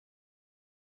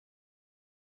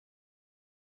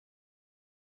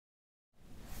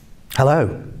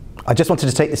Hello. I just wanted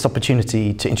to take this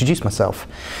opportunity to introduce myself.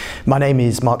 My name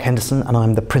is Mark Henderson and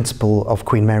I'm the principal of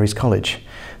Queen Mary's College,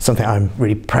 something I'm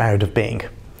really proud of being.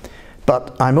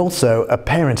 But I'm also a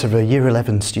parent of a Year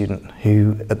 11 student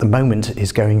who at the moment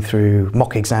is going through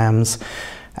mock exams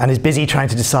and is busy trying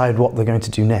to decide what they're going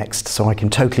to do next, so I can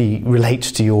totally relate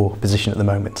to your position at the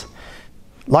moment.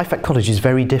 Life at college is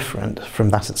very different from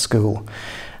that at school,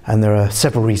 and there are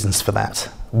several reasons for that.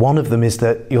 One of them is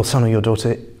that your son or your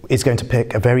daughter is going to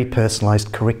pick a very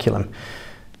personalised curriculum.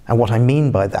 And what I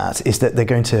mean by that is that they're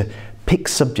going to pick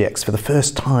subjects for the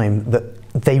first time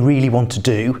that they really want to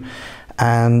do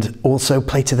and also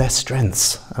play to their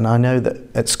strengths. And I know that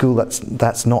at school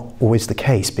that's not always the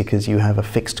case because you have a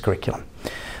fixed curriculum.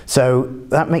 So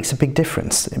that makes a big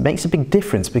difference. It makes a big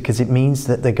difference because it means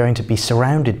that they're going to be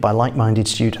surrounded by like-minded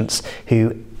students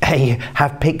who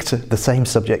have picked the same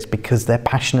subjects because they're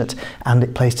passionate and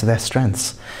it plays to their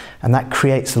strengths. And that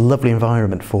creates a lovely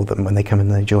environment for them when they come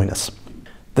and they join us.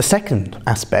 The second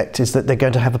aspect is that they're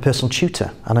going to have a personal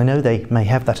tutor. And I know they may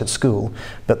have that at school,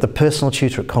 but the personal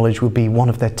tutor at college will be one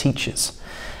of their teachers.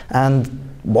 And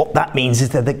what that means is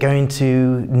that they're going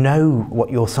to know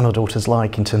what your son or daughter's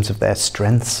like in terms of their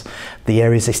strengths, the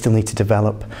areas they still need to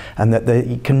develop, and that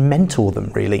you can mentor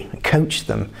them really, coach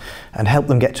them, and help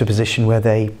them get to a position where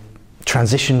they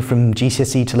transition from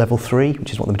GCSE to level 3,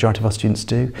 which is what the majority of our students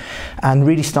do, and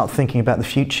really start thinking about the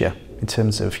future in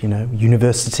terms of,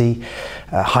 university,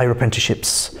 higher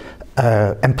apprenticeships,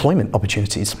 employment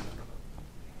opportunities.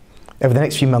 Over the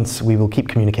next few months, we will keep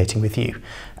communicating with you,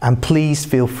 and please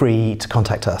feel free to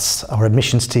contact us. Our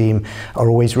admissions team are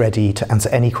always ready to answer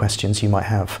any questions you might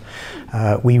have.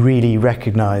 We really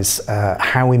recognise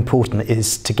how important it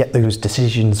is to get those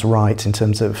decisions right in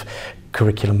terms of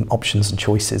curriculum options and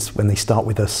choices when they start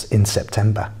with us in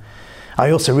September. I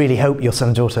also really hope your son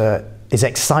and daughter is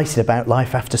excited about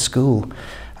life after school.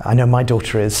 I know my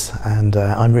daughter is, and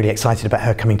I'm really excited about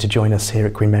her coming to join us here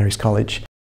at Queen Mary's College.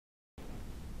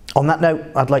 On that note,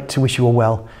 I'd like to wish you all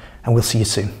well, and we'll see you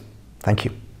soon. Thank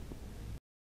you.